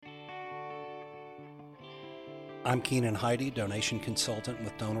I'm Keenan Heidi, donation consultant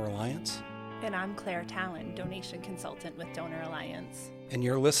with Donor Alliance. And I'm Claire Talon, donation consultant with Donor Alliance. And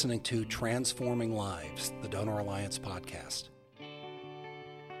you're listening to Transforming Lives, the Donor Alliance podcast.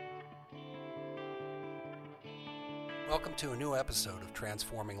 Welcome to a new episode of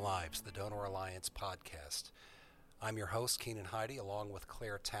Transforming Lives, the Donor Alliance podcast. I'm your host, Keenan Heidi, along with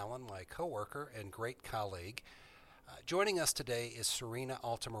Claire Talon, my coworker and great colleague. Joining us today is Serena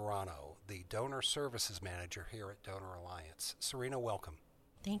Altamirano, the Donor Services Manager here at Donor Alliance. Serena, welcome.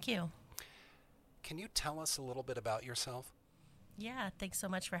 Thank you. Can you tell us a little bit about yourself? Yeah, thanks so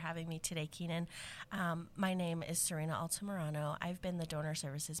much for having me today, Keenan. My name is Serena Altamirano. I've been the Donor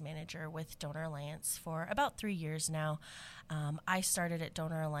Services Manager with Donor Alliance for about 3 years now. I started at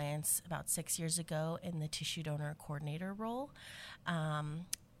Donor Alliance about 6 years ago in the Tissue Donor Coordinator role.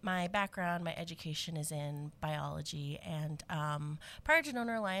 My background, my education is in biology, and prior to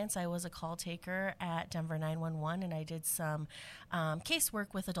Donor Alliance, I was a call taker at Denver 911, and I did some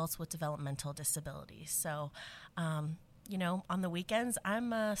casework with adults with developmental disabilities. So, on the weekends,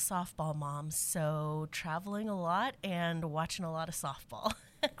 I'm a softball mom, so traveling a lot and watching a lot of softball.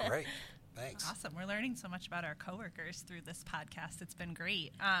 Great. Thanks. Awesome. We're learning so much about our coworkers through this podcast. It's been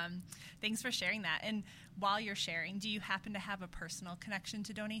great. Thanks for sharing that. And while you're sharing, do you happen to have a personal connection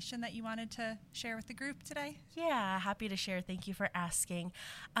to donation that you wanted to share with the group today? Yeah, happy to share. Thank you for asking.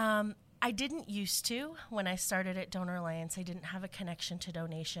 I didn't used to. When I started at Donor Alliance, I didn't have a connection to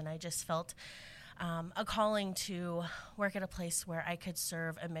donation. I just felt a calling to work at a place where I could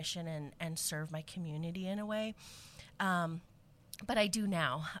serve a mission and serve my community in a way. But I do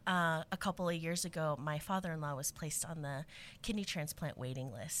now. A couple of years ago, my father-in-law was placed on the kidney transplant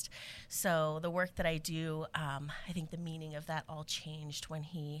waiting list. So the work that I do, I think the meaning of that all changed when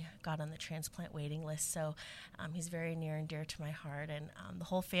he got on the transplant waiting list. So he's very near and dear to my heart. And the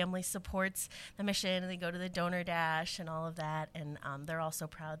whole family supports the mission. And they go to the Donor Dash and all of that. And they're also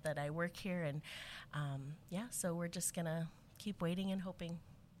proud that I work here. And so we're just going to keep waiting and hoping.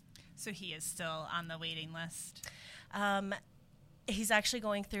 So he is still on the waiting list? He's actually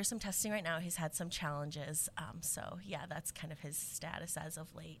going through some testing right now. He's had some challenges. That's kind of his status as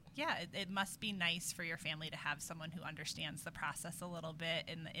of late. Yeah, it must be nice for your family to have someone who understands the process a little bit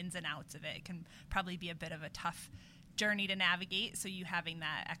and the ins and outs of it. It can probably be a bit of a tough journey to navigate, so you having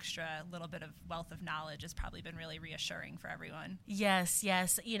that extra little bit of wealth of knowledge has probably been really reassuring for everyone. Yes.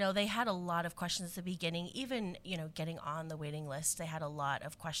 They had a lot of questions at the beginning. Even, getting on the waiting list, they had a lot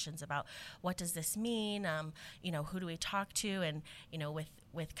of questions about what does this mean? Who do we talk to? And,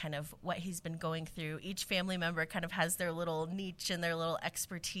 with kind of what he's been going through, each family member kind of has their little niche and their little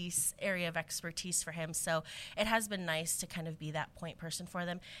area of expertise for him. So it has been nice to kind of be that point person for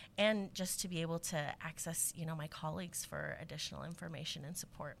them and just to be able to access, my colleagues for additional information and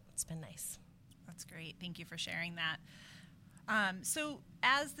support. It's been nice. That's great. Thank you for sharing that. So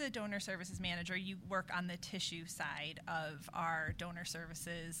as the Donor Services Manager, you work on the tissue side of our donor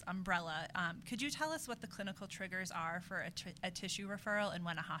services umbrella. Could you tell us what the clinical triggers are for a tissue referral and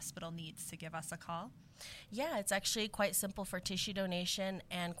when a hospital needs to give us a call? Yeah, it's actually quite simple for tissue donation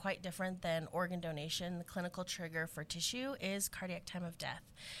and quite different than organ donation. The clinical trigger for tissue is cardiac time of death.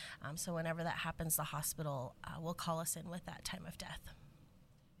 So whenever that happens, the hospital will call us in with that time of death.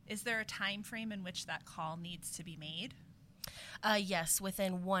 Is there a time frame in which that call needs to be made? Yes,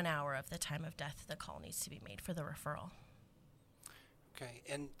 within 1 hour of the time of death, the call needs to be made for the referral. Okay,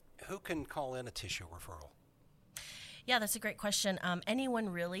 and who can call in a tissue referral? Yeah, that's a great question. Anyone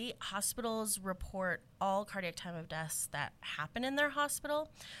really. Hospitals report all cardiac time of deaths that happen in their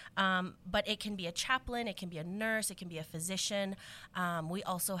hospital, but it can be a chaplain, it can be a nurse, it can be a physician. We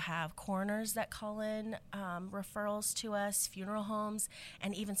also have coroners that call in referrals to us, funeral homes,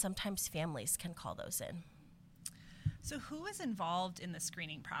 and even sometimes families can call those in. So who is involved in the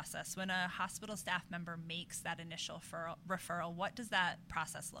screening process? When a hospital staff member makes that initial referral, what does that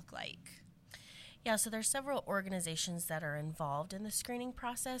process look like? Yeah, so there's several organizations that are involved in the screening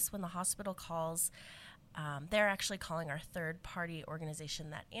process. When the hospital calls, they're actually calling our third-party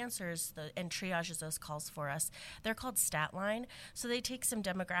organization that answers and triages those calls for us. They're called StatLine. So they take some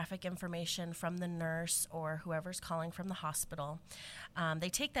demographic information from the nurse or whoever's calling from the hospital. They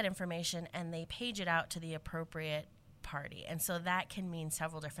take that information and they page it out to the appropriate party. And so that can mean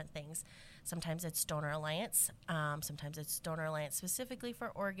several different things. Sometimes it's Donor Alliance. Sometimes it's Donor Alliance specifically for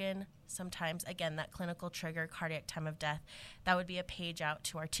organ. Sometimes, again, that clinical trigger, cardiac time of death, that would be a page out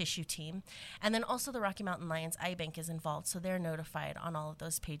to our tissue team. And then also the Rocky Mountain Lions Eye Bank is involved, so they're notified on all of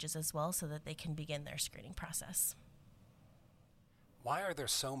those pages as well so that they can begin their screening process. Why are there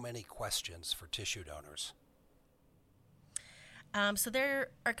so many questions for tissue donors? So there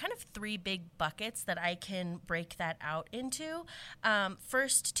are kind of three big buckets that I can break that out into.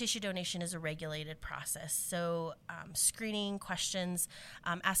 First, tissue donation is a regulated process. So screening questions,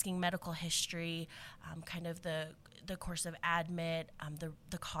 asking medical history, kind of the course of admit,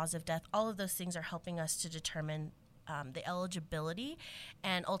 the cause of death, all of those things are helping us to determine the eligibility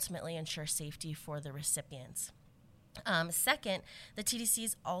and ultimately ensure safety for the recipients. Second, the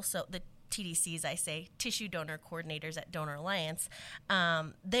TDCs also, the TDCs, I say, tissue donor coordinators at Donor Alliance,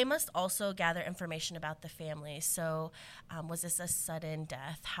 they must also gather information about the family. So was this a sudden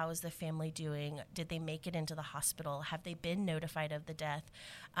death? How is the family doing? Did they make it into the hospital? Have they been notified of the death?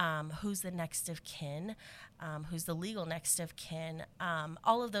 Who's the next of kin? Who's the legal next of kin?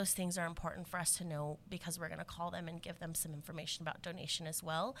 All of those things are important for us to know because we're going to call them and give them some information about donation as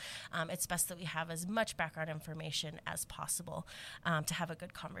well. It's best that we have as much background information as possible to have a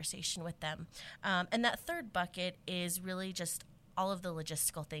good conversation with them. And that third bucket is really just all of the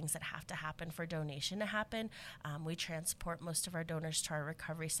logistical things that have to happen for donation to happen. We transport most of our donors to our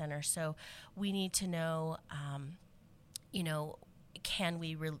recovery center, so we need to know, can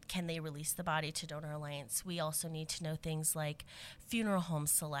they release the body to Donor Alliance? We also need to know things like funeral home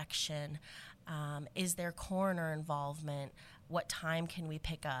selection. Is there coroner involvement? What time can we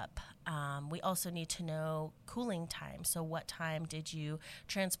pick up? We also need to know cooling time. So what time did you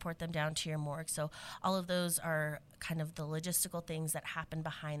transport them down to your morgue? So all of those are kind of the logistical things that happen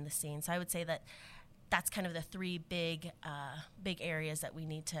behind the scenes. So I would say that that's kind of the three big areas that we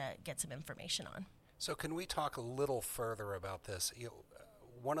need to get some information on. So can we talk a little further about this?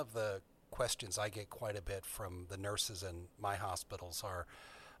 One of the questions I get quite a bit from the nurses in my hospitals are,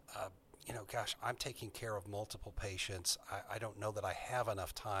 gosh, I'm taking care of multiple patients. I don't know that I have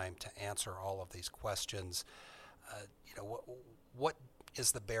enough time to answer all of these questions. What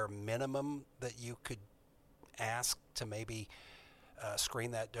is the bare minimum that you could ask to maybe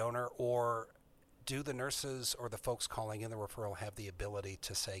screen that donor? Or do the nurses or the folks calling in the referral have the ability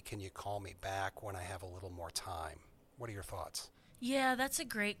to say, can you call me back when I have a little more time? What are your thoughts? Yeah, that's a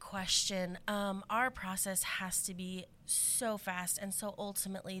great question. Our process has to be so fast, and so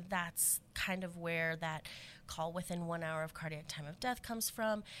ultimately that's kind of where that call within 1 hour of cardiac time of death comes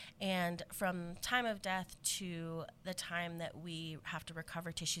from. And from time of death to the time that we have to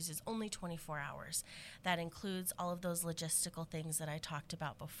recover tissues is only 24 hours. That includes all of those logistical things that I talked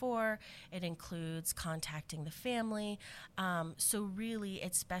about before. It includes contacting the family. So really,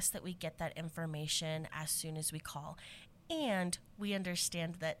 it's best that we get that information as soon as we call. And we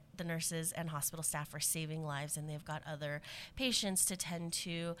understand that the nurses and hospital staff are saving lives, and they've got other patients to tend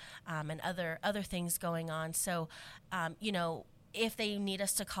to, and other things going on. So, if they need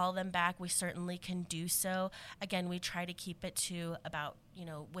us to call them back, we certainly can do so. Again, we try to keep it to about,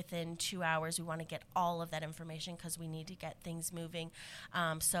 within 2 hours. We want to get all of that information because we need to get things moving.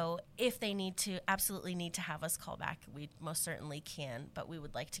 So if they absolutely need to have us call back, we most certainly can, but we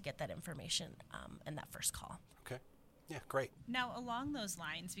would like to get that information in that first call. Okay. Yeah, great. Now, along those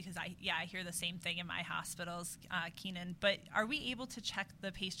lines, because I hear the same thing in my hospitals, Keenan, but are we able to check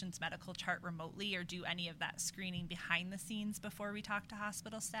the patient's medical chart remotely or do any of that screening behind the scenes before we talk to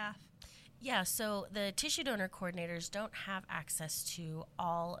hospital staff? Yeah, so the tissue donor coordinators don't have access to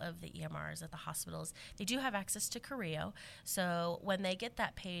all of the EMRs at the hospitals. They do have access to Careo. So when they get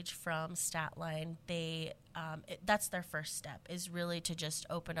that page from StatLine, that's their first step, is really to just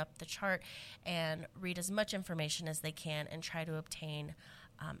open up the chart and read as much information as they can and try to obtain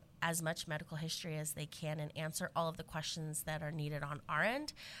as much medical history as they can and answer all of the questions that are needed on our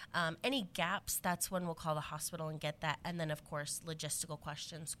end. Any gaps, that's when we'll call the hospital and get that. And then, of course, logistical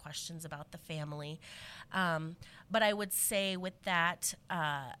questions about the family. But I would say with that,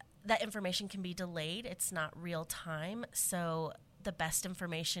 that information can be delayed. It's not real time. So the best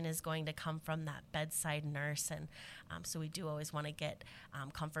information is going to come from that bedside nurse. And so we do always want to get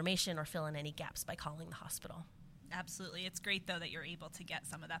confirmation or fill in any gaps by calling the hospital. Absolutely. It's great, though, that you're able to get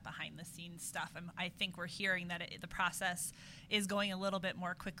some of that behind-the-scenes stuff. And I think we're hearing that the process is going a little bit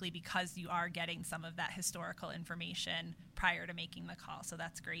more quickly because you are getting some of that historical information prior to making the call. So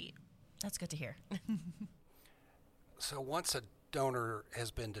that's great. That's good to hear. So once a donor has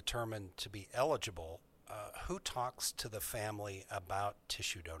been determined to be eligible, who talks to the family about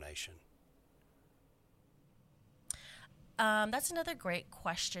tissue donation? That's another great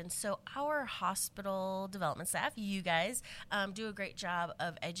question. So our hospital development staff, you guys, do a great job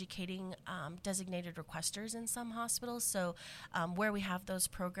of educating designated requesters in some hospitals. So where we have those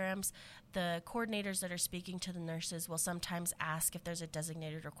programs, the coordinators that are speaking to the nurses will sometimes ask if there's a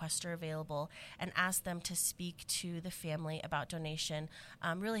designated requester available and ask them to speak to the family about donation.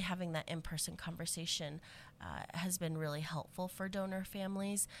 Really having that in-person conversation has been really helpful for donor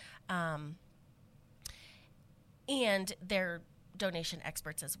families. And they're donation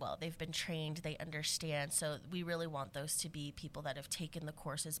experts as well. They've been trained, they understand. So we really want those to be people that have taken the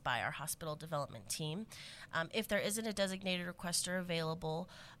courses by our hospital development team. If there isn't a designated requester available,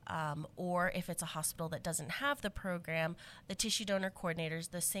 or if it's a hospital that doesn't have the program, the tissue donor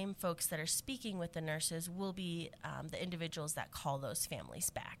coordinators, the same folks that are speaking with the nurses, will be the individuals that call those families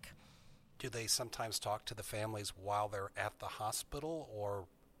back. Do they sometimes talk to the families while they're at the hospital, or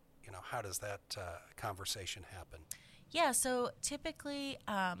how does that conversation happen? Yeah, so typically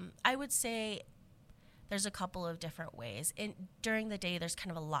I would say there's a couple of different ways. During the day, there's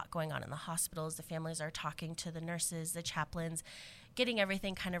kind of a lot going on in the hospitals. The families are talking to the nurses, the chaplains, getting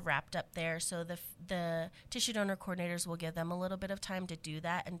everything kind of wrapped up there. So the tissue donor coordinators will give them a little bit of time to do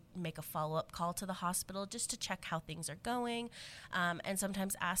that and make a follow-up call to the hospital just to check how things are going, and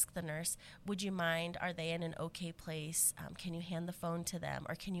sometimes ask the nurse, would you mind, are they in an okay place? Can you hand the phone to them,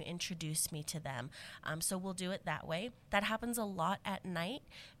 or can you introduce me to them? So we'll do it that way. That happens a lot at night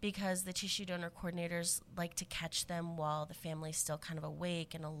because the tissue donor coordinators like to catch them while the family's still kind of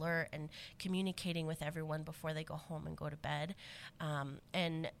awake and alert and communicating with everyone before they go home and go to bed.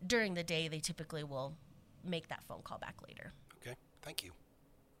 And during the day, they typically will make that phone call back later. Okay, thank you.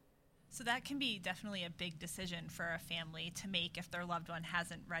 So that can be definitely a big decision for a family to make if their loved one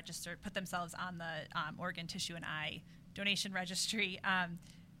hasn't put themselves on the organ, tissue, and eye donation registry.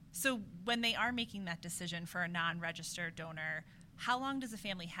 So when they are making that decision for a non-registered donor, how long does the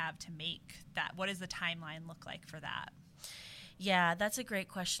family have to make that? What does the timeline look like for that? Yeah, that's a great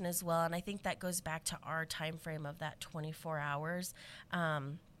question as well, and I think that goes back to our time frame of that 24 hours.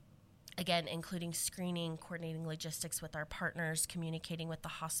 Again, including screening, coordinating logistics with our partners, communicating with the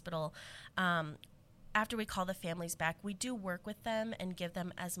hospital. After we call the families back, we do work with them and give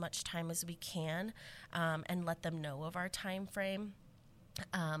them as much time as we can, and let them know of our time frame.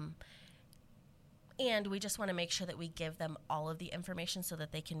 And we just want to make sure that we give them all of the information so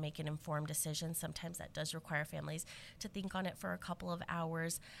that they can make an informed decision. Sometimes that does require families to think on it for a couple of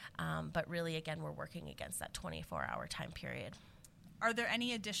hours. But really, again, we're working against that 24-hour time period. Are there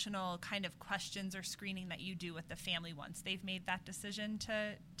any additional kind of questions or screening that you do with the family once they've made that decision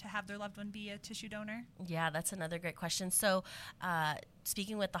to have their loved one be a tissue donor? Yeah, that's another great question. So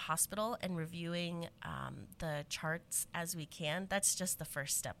speaking with the hospital and reviewing the charts as we can, that's just the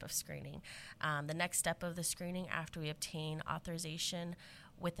first step of screening. The next step of the screening after we obtain authorization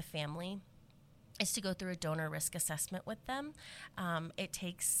with the family is to go through a donor risk assessment with them. It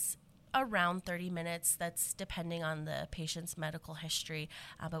takes around 30 minutes. That's depending on the patient's medical history,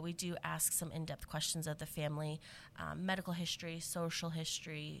 but we do ask some in-depth questions of the family, medical history, social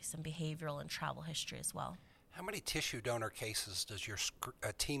history, some behavioral and travel history as well. How many tissue donor cases does your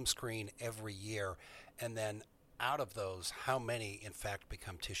team screen every year? And then out of those, how many in fact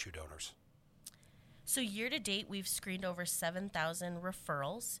become tissue donors? So year to date, we've screened over 7,000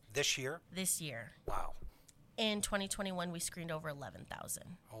 referrals. This year? This year. Wow. In 2021, we screened over 11,000.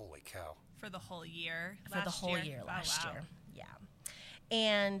 Holy cow. For the whole year? For the whole year last year, yeah.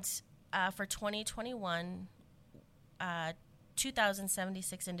 And for 2021,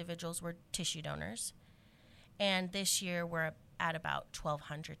 2,076 individuals were tissue donors. And this year, we're at about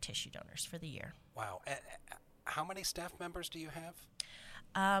 1,200 tissue donors for the year. Wow. How many staff members do you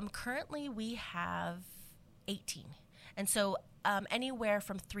have? Currently, we have 18. And so anywhere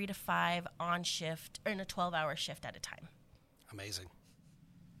from 3 to 5 on shift, or in a 12-hour shift at a time. Amazing.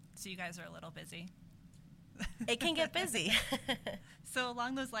 So you guys are a little busy. It can get busy. So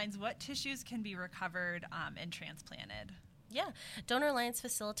along those lines, what tissues can be recovered and transplanted? Yeah. Donor Alliance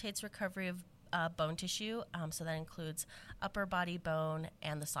facilitates recovery of bone tissue. So that includes upper body bone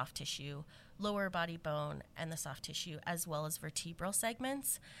and the soft tissue, lower body bone and the soft tissue, as well as vertebral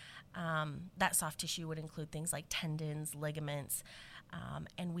segments. That soft tissue would include things like tendons, ligaments,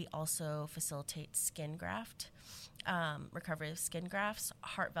 and we also facilitate skin graft, recovery of skin grafts,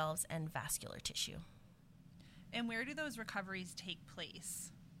 heart valves, and vascular tissue. And where do those recoveries take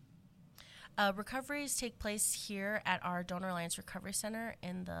place? Recoveries take place here at our Donor Alliance Recovery Center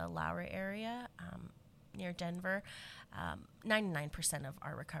in the Lowry area near Denver. 99% of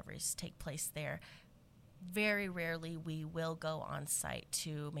our recoveries take place there. Very rarely we will go on site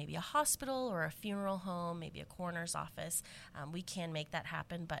to maybe a hospital or a funeral home, maybe a coroner's office. We can make that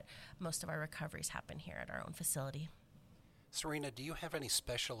happen, but most of our recoveries happen here at our own facility. Serena, do you have any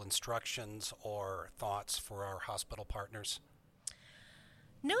special instructions or thoughts for our hospital partners?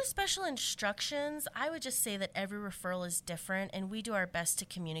 No special instructions. I would just say that every referral is different, and we do our best to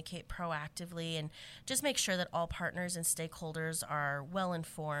communicate proactively and just make sure that all partners and stakeholders are well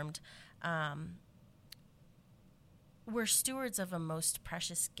informed. We're stewards of a most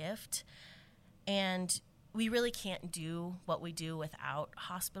precious gift, and we really can't do what we do without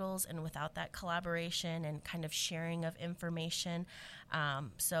hospitals and without that collaboration and kind of sharing of information.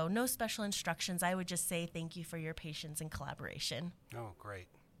 So no special instructions. I would just say thank you for your patience and collaboration. Oh, great.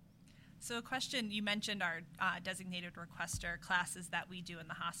 So a question, you mentioned our designated requester classes that we do in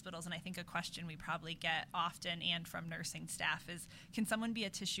the hospitals, and I think a question we probably get often and from nursing staff is, can someone be a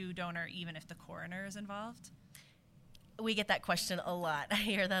tissue donor even if the coroner is involved? We get that question a lot. I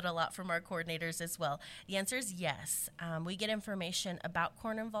hear that a lot from our coordinators as well. The answer is yes. We get information about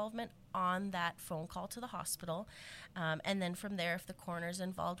coroner involvement on that phone call to the hospital. And then from there, if the coroner's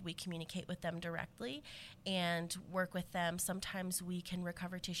involved, we communicate with them directly and work with them. Sometimes we can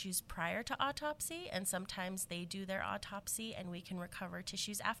recover tissues prior to autopsy, and sometimes they do their autopsy and we can recover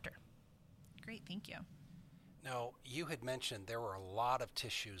tissues after. Great, thank you. Now, you had mentioned there were a lot of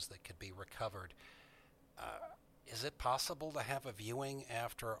tissues that could be recovered. Is it possible to have a viewing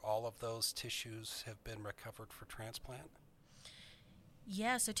after all of those tissues have been recovered for transplant?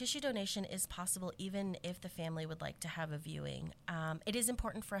 Yeah, so tissue donation is possible even if the family would like to have a viewing. It is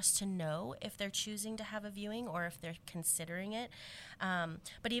important for us to know if they're choosing to have a viewing or if they're considering it.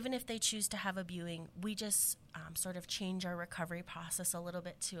 But even if they choose to have a viewing, we just sort of change our recovery process a little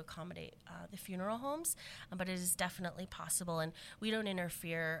bit to accommodate the funeral homes. But it is definitely possible, and we don't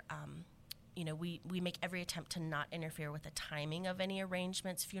interfere. We make every attempt to not interfere with the timing of any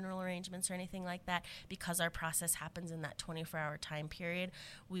arrangements, funeral arrangements or anything like that. Because our process happens in that 24-hour time period,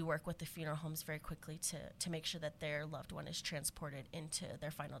 we work with the funeral homes very quickly to make sure that their loved one is transported into their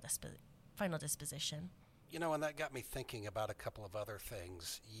final disposition. And that got me thinking about a couple of other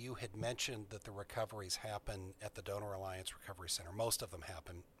things. You had mentioned that the recoveries happen at the Donor Alliance Recovery Center. Most of them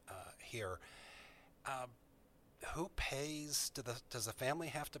happen here. Who pays? Does the family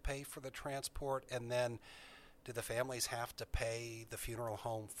have to pay for the transport? And then do the families have to pay the funeral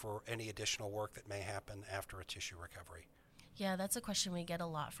home for any additional work that may happen after a tissue recovery? Yeah, that's a question we get a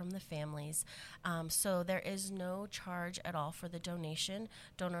lot from the families. So there is no charge at all for the donation.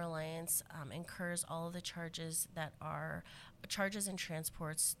 Donor Alliance incurs all of the charges that are charges and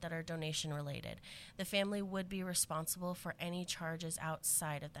transports that are donation related. The family would be responsible for any charges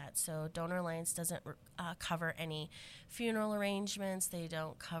outside of that. So Donor Alliance doesn't cover any funeral arrangements. They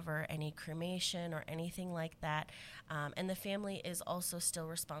don't cover any cremation or anything like that. And the family is also still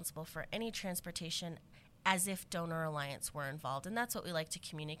responsible for any transportation as if Donor Alliance were involved. And that's what we like to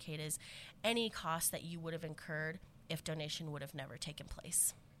communicate, is any cost that you would have incurred if donation would have never taken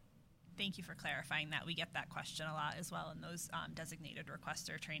place. Thank you for clarifying that. We get that question a lot as well in those designated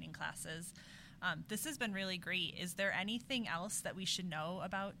requester training classes. This has been really great. Is there anything else that we should know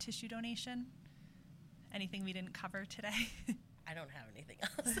about tissue donation? Anything we didn't cover today? I don't have anything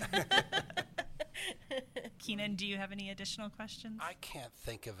else. Keenan, do you have any additional questions? I can't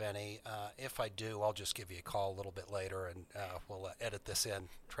think of any. If I do, I'll just give you a call a little bit later, and we'll edit this in.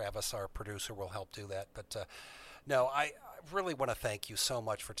 Travis, our producer, will help do that. But no, I really want to thank you so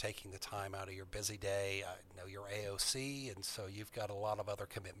much for taking the time out of your busy day. I know you're AOC, and so you've got a lot of other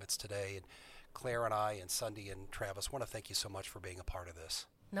commitments today. And Claire and I and Sunday and Travis want to thank you so much for being a part of this.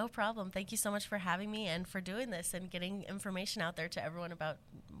 No problem. Thank you so much for having me and for doing this and getting information out there to everyone about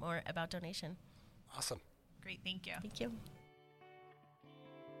more about donation. Awesome. Great, thank you. Thank you.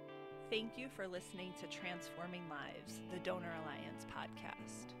 Thank you for listening to Transforming Lives, the Donor Alliance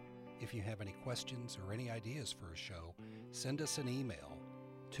podcast. If you have any questions or any ideas for a show, send us an email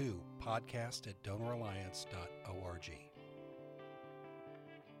to podcast@donoralliance.org.